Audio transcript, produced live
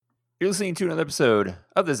You're listening to another episode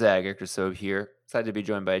of the Zag Actor Soap here. Excited to be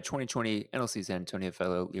joined by 2020 NLC San Antonio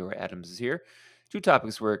fellow Leroy Adams is here. Two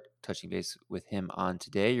topics we're touching base with him on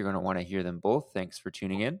today. You're going to want to hear them both. Thanks for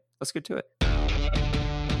tuning in. Let's get to it.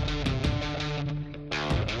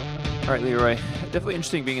 All right, Leroy. Definitely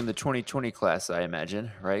interesting being in the 2020 class, I imagine,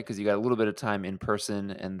 right? Because you got a little bit of time in person,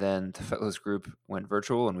 and then the fellows group went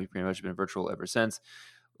virtual, and we've pretty much been virtual ever since.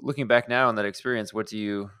 Looking back now on that experience, what do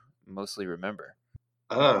you mostly remember?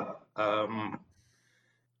 Uh, um,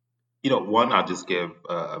 One, I'll just give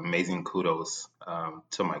amazing kudos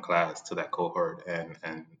to my class, to that cohort,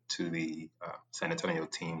 and to the San Antonio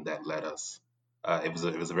team that led us. It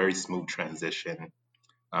was a very smooth transition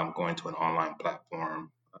going to an online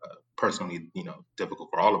platform. Personally, difficult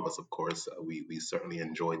for all of us, of course. We certainly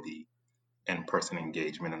enjoyed the in-person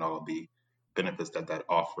engagement and all of the benefits that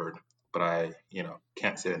offered. But I,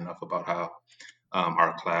 can't say enough about how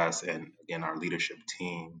our class and again our leadership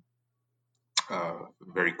team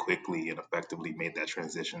very quickly and effectively made that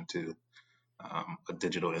transition to a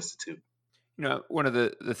digital institute. One of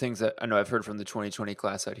the things that I know I've heard from the 2020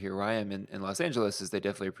 class out here where I am in Los Angeles is they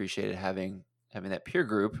definitely appreciated having that peer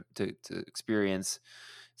group to experience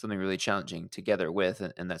something really challenging together with,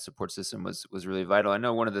 and that support system was really vital. I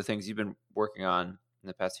know one of the things you've been working on in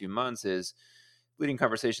the past few months is leading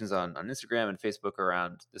conversations on Instagram and Facebook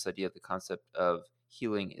around this idea of the concept of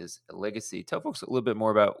healing is a legacy. Tell folks a little bit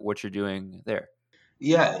more about what you're doing there.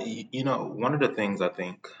 Yeah, one of the things I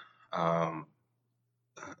think, um,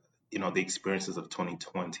 the experiences of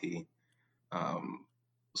 2020 um,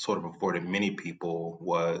 sort of afforded many people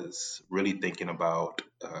was really thinking about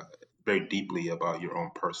very deeply about your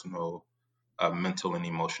own personal mental and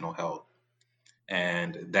emotional health.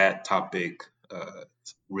 And that topic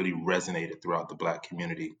really resonated throughout the Black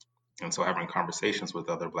community. And so having conversations with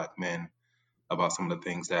other Black men about some of the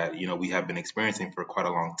things that we have been experiencing for quite a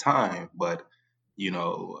long time, but you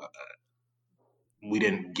know we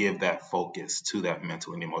didn't give that focus to that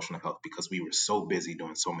mental and emotional health because we were so busy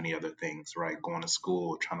doing so many other things, right? Going to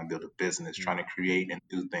school, trying to build a business, trying to create and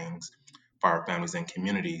do things for our families and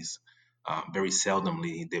communities. Very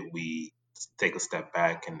seldomly did we take a step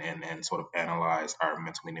back and sort of analyze our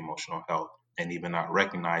mental and emotional health, and even not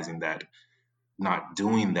recognizing that not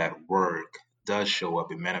doing that work does show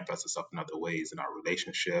up and manifests itself in other ways in our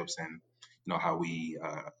relationships and how we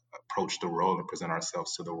approach the world and present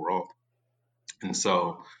ourselves to the world. And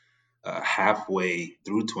so halfway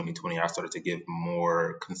through 2020, I started to give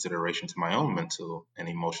more consideration to my own mental and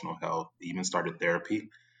emotional health. Even started therapy,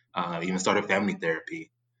 even started family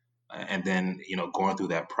therapy, and then going through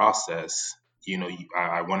that process,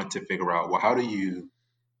 I wanted to figure out, well, how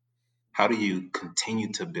do you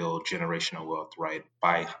continue to build generational wealth, right?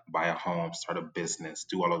 Buy a home, start a business,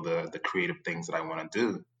 do all of the creative things that I want to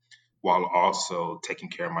do, while also taking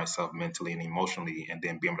care of myself mentally and emotionally, and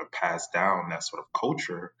then be able to pass down that sort of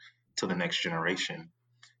culture to the next generation.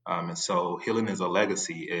 And so, healing as a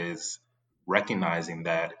legacy is recognizing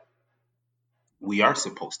that we are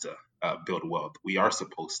supposed to build wealth. We are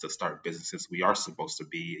supposed to start businesses. We are supposed to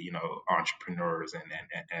be, entrepreneurs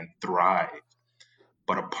and thrive.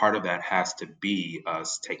 But a part of that has to be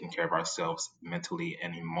us taking care of ourselves mentally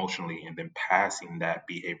and emotionally, and then passing that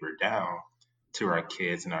behavior down to our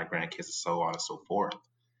kids and our grandkids, and so on and so forth.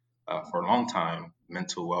 For a long time,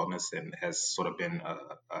 mental wellness and has sort of been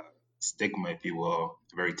a stigma, if you will,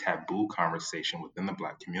 a very taboo conversation within the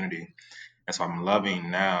Black community. And so I'm loving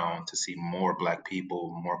now to see more Black people,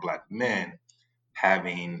 more Black men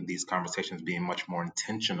having these conversations, being much more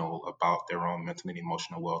intentional about their own mental and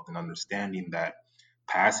emotional wealth, and understanding that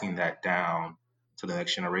passing that down to the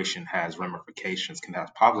next generation has ramifications, can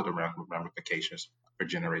have positive ramifications for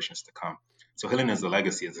generations to come. So healing as a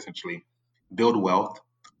legacy is essentially build wealth,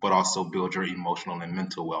 but also build your emotional and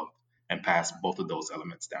mental wealth and pass both of those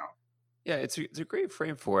elements down. Yeah, it's a great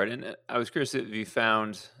frame for it, and I was curious if you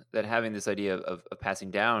found that having this idea of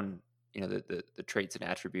passing down, the traits and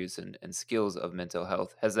attributes and skills of mental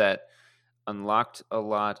health has that unlocked a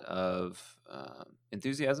lot of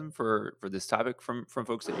enthusiasm for this topic from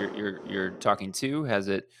folks that you're talking to. Has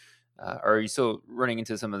it, or are you still running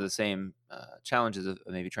into some of the same challenges of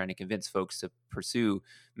maybe trying to convince folks to pursue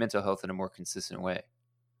mental health in a more consistent way?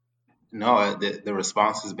 No, the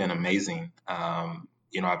response has been amazing.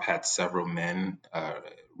 I've had several men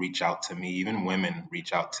reach out to me, even women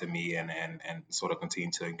reach out to me, and sort of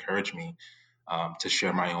continue to encourage me to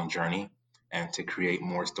share my own journey and to create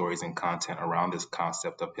more stories and content around this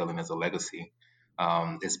concept of healing as a legacy.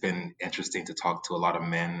 It's been interesting to talk to a lot of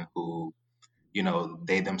men who,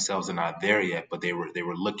 they themselves are not there yet, but they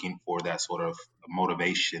were looking for that sort of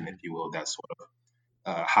motivation, if you will, that sort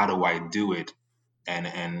of how do I do it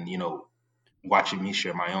and watching me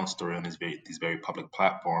share my own story on these very public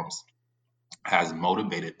platforms has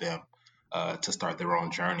motivated them to start their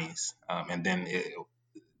own journeys. And then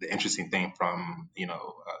the interesting thing from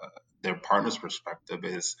their partner's perspective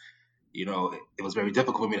is, it was very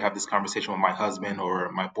difficult for me to have this conversation with my husband,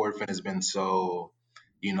 or my boyfriend has been so,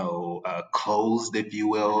 closed, if you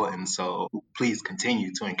will. Mhm. And so please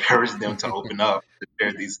continue to encourage them to open up, to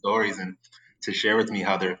share these stories, and to share with me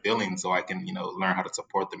how they're feeling, so I can, learn how to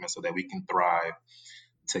support them, and so that we can thrive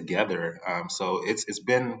together. So it's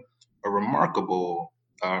been a remarkable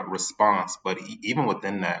response. But even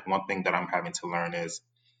within that, one thing that I'm having to learn is,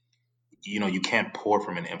 you can't pour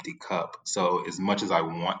from an empty cup. So as much as I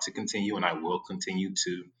want to continue, and I will continue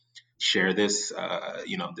to share this,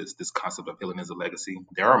 this concept of healing as a legacy,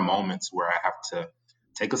 there are moments where I have to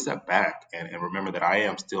take a step back and remember that I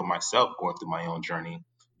am still myself going through my own journey,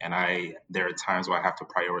 and there are times where I have to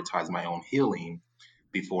prioritize my own healing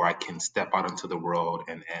before I can step out into the world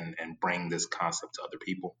and bring this concept to other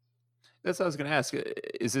people. That's what I was going to ask.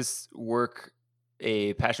 Is this work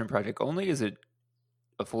a passion project only? Is it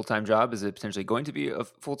a full time job? Is it potentially going to be a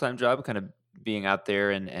full time job? Kind of being out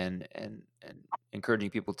there and encouraging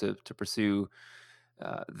people to pursue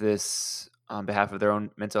this on behalf of their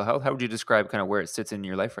own mental health. How would you describe kind of where it sits in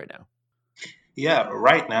your life right now? Yeah,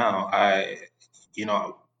 right now, you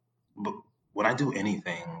know, b- when I do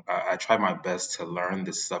anything, I try my best to learn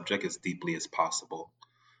this subject as deeply as possible,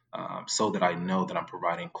 so that I know that I'm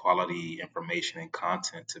providing quality information and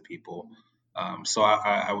content to people. So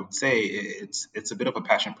I would say it's a bit of a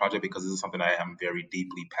passion project, because this is something I am very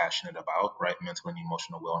deeply passionate about, right? Mental and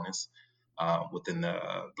emotional wellness within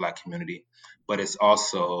the Black community. But it's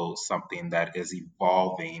also something that is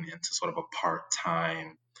evolving into sort of a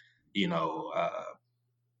part-time, you know, uh,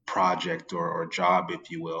 project or job,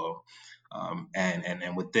 if you will.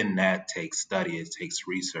 And within that takes study, it takes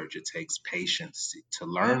research, it takes patience to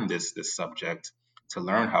learn this subject, to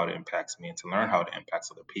learn how it impacts me, and to learn how it impacts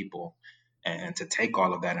other people, and to take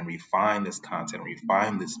all of that and refine this content,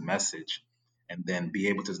 refine this message, and then be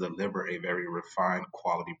able to deliver a very refined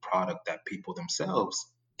quality product that people themselves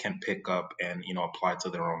can pick up and apply to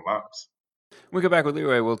their own lives. When we go back with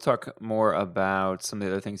Leroy, we'll talk more about some of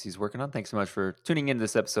the other things he's working on. Thanks so much for tuning in to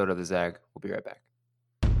this episode of the Zag. We'll be right back.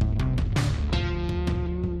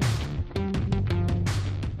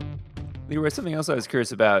 Leroy, something else I was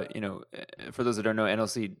curious about, for those that don't know,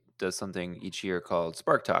 NLC does something each year called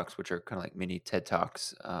Spark Talks, which are kind of like mini TED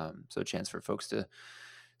Talks. So a chance for folks to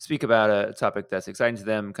speak about a topic that's exciting to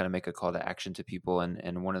them, kind of make a call to action to people.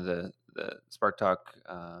 And one of the Spark Talk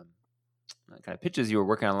kind of pitches you were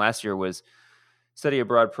working on last year was study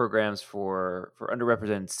abroad programs for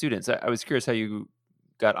underrepresented students. I was curious how you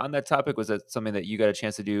got on that topic. Was that something that you got a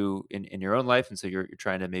chance to do in your own life? And so you're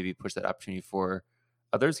trying to maybe push that opportunity for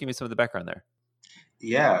others? Give me some of the background there.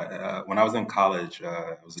 Yeah, when I was in college,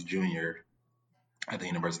 I was a junior at the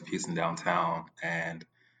University of Houston downtown, and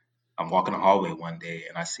I'm walking the hallway one day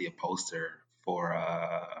and I see a poster for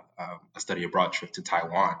a study abroad trip to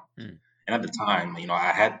Taiwan. Hmm. And at the time,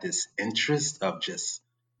 I had this interest of just,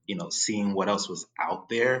 seeing what else was out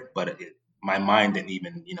there, but my mind didn't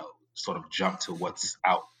even, sort of jump to what's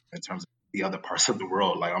out in terms of the other parts of the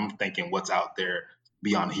world. Like, I'm thinking what's out there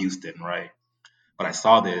beyond Houston, right? But I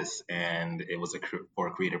saw this, and it was for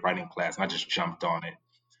a creative writing class, and I just jumped on it.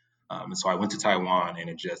 And so I went to Taiwan, and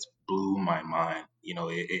it just blew my mind.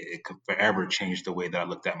 It could forever change the way that I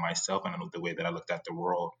looked at myself, and the way that I looked at the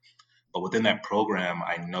world. But within that program,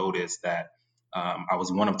 I noticed that I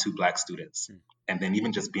was one of two Black students. Hmm. And then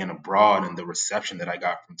even just being abroad, and the reception that I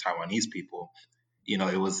got from Taiwanese people,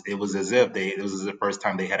 it was as if it was the first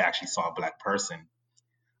time they had actually saw a Black person.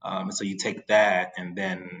 And so you take that, and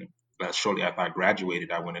then shortly after I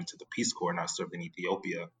graduated, I went into the Peace Corps, and I served in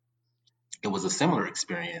Ethiopia. It was a similar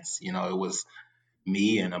experience. It was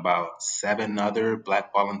me and about seven other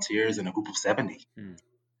Black volunteers in a group of 70. Hmm.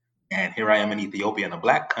 And here I am in Ethiopia, in a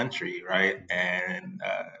Black country, right? Hmm. And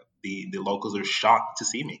the locals are shocked to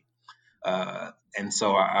see me. And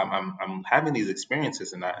so I'm having these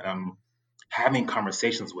experiences, and I'm having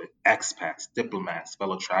conversations with expats, diplomats,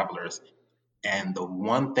 fellow travelers. And the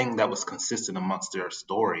one thing that was consistent amongst their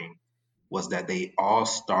story was that they all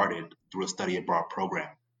started through a study abroad program.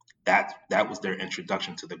 That was their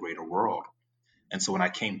introduction to the greater world. And so when I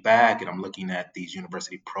came back and I'm looking at these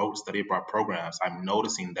university study abroad programs, I'm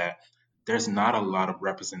noticing that there's not a lot of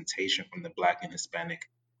representation from the Black and Hispanic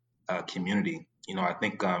community. I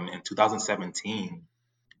think in 2017,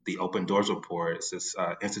 the Open Doors Report, it's this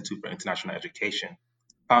Institute for International Education,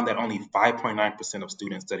 found that only 5.9% of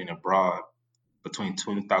students studying abroad between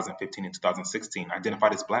 2015 and 2016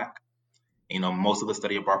 identified as Black. Most of the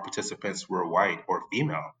study abroad participants were white or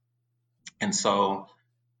female. And so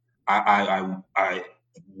I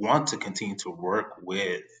want to continue to work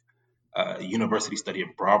with university study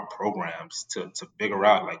abroad programs to figure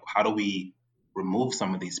out like how do we remove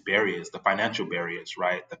some of these barriers, the financial barriers,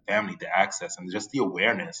 right? The family, the access, and just the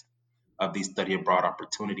awareness of these study abroad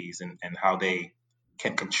opportunities and how they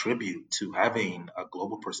can contribute to having a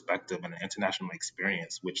global perspective and an international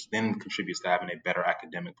experience, which then contributes to having a better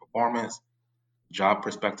academic performance, job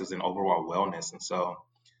perspectives, and overall wellness. And so,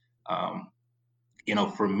 um,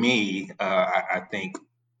 for me, I think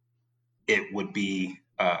it would be,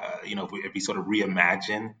 if we sort of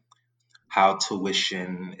reimagine how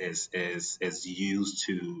tuition is used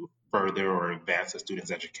to further or advance a student's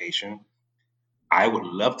education, I would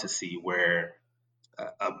love to see where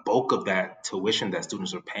a bulk of that tuition that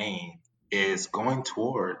students are paying is going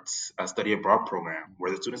towards a study abroad program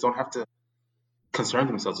where the students don't have to concern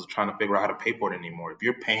themselves with trying to figure out how to pay for it anymore. If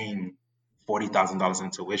you're paying $40,000 in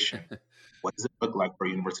tuition, what does it look like for a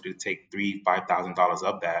university to take $5,000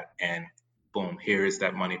 of that and boom, here is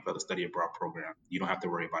that money for the study abroad program. You don't have to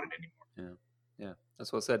worry about it anymore. Yeah. Yeah.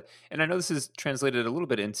 That's well said. And I know this is translated a little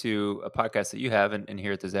bit into a podcast that you have. And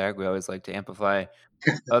here at the ZAG, we always like to amplify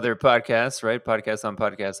other podcasts, right? Podcasts on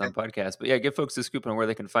podcasts on podcasts. But yeah, give folks a scoop on where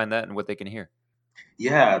they can find that and what they can hear.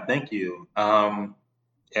 Yeah, thank you.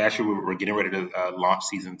 Actually, we're getting ready to launch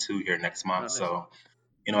season 2 here next Oh, month. nice. So,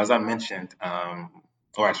 as I mentioned,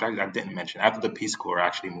 or actually, I didn't mention, after the Peace Corps, I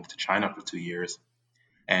actually moved to China for 2 years.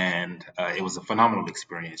 And it was a phenomenal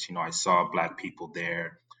experience. I saw Black people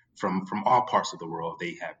there from all parts of the world.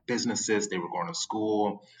 They had businesses, they were going to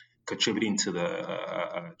school, contributing to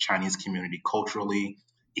the Chinese community culturally,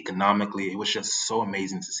 economically. It was just so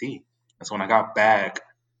amazing to see. And so when I got back,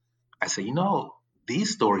 I said,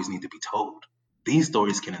 these stories need to be told. These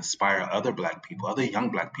stories can inspire other Black people, other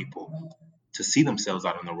young Black people to see themselves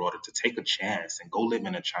out in the world and to take a chance and go live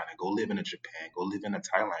in a China, go live in a Japan, go live in a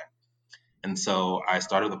Thailand. And so I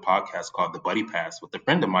started a podcast called The Buddy Pass with a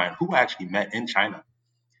friend of mine who I actually met in China.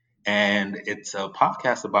 And it's a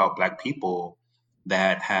podcast about Black people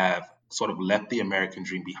that have sort of left the American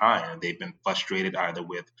dream behind. They've been frustrated either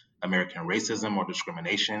with American racism or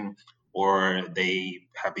discrimination, or they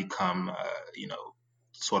have become,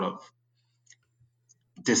 sort of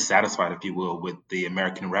dissatisfied, if you will, with the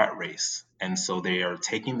American rat race. And so they are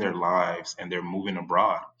taking their lives and they're moving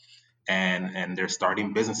abroad and they're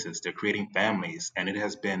starting businesses, they're creating families, and it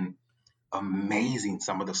has been amazing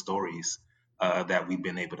some of the stories that we've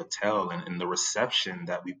been able to tell, and the reception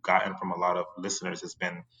that we've gotten from a lot of listeners has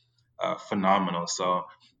been phenomenal. So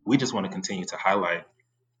we just want to continue to highlight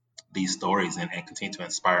these stories and continue to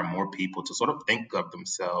inspire more people to sort of think of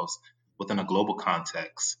themselves within a global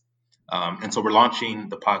context. And so we're launching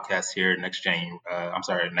the podcast here next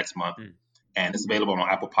month, Mm. and it's available on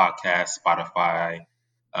Apple Podcasts, Spotify,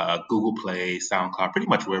 Google Play, SoundCloud, pretty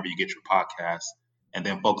much wherever you get your podcasts. And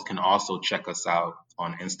then folks can also check us out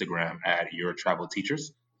on Instagram at Your Travel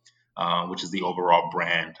Teachers, which is the overall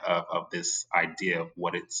brand of this idea of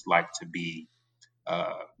what it's like to be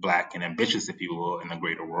Black and ambitious, if you will, in the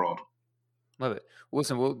greater world. Love it. Well,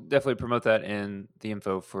 listen, we'll definitely promote that in the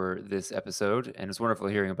info for this episode. And it's wonderful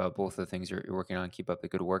hearing about both the things you're working on. Keep up the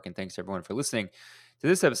good work. And thanks everyone for listening to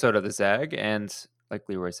this episode of the ZAG. And like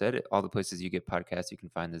Leroy said, all the places you get podcasts, you can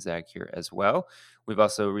find the ZAG here as well. We've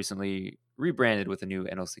also recently rebranded with a new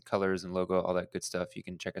NLC colors and logo, all that good stuff. You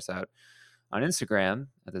can check us out on Instagram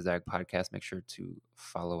at the ZAG Podcast. Make sure to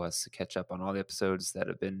follow us to catch up on all the episodes that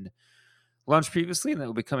have been launched previously and that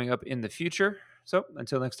will be coming up in the future. So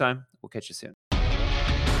until next time, we'll catch you soon.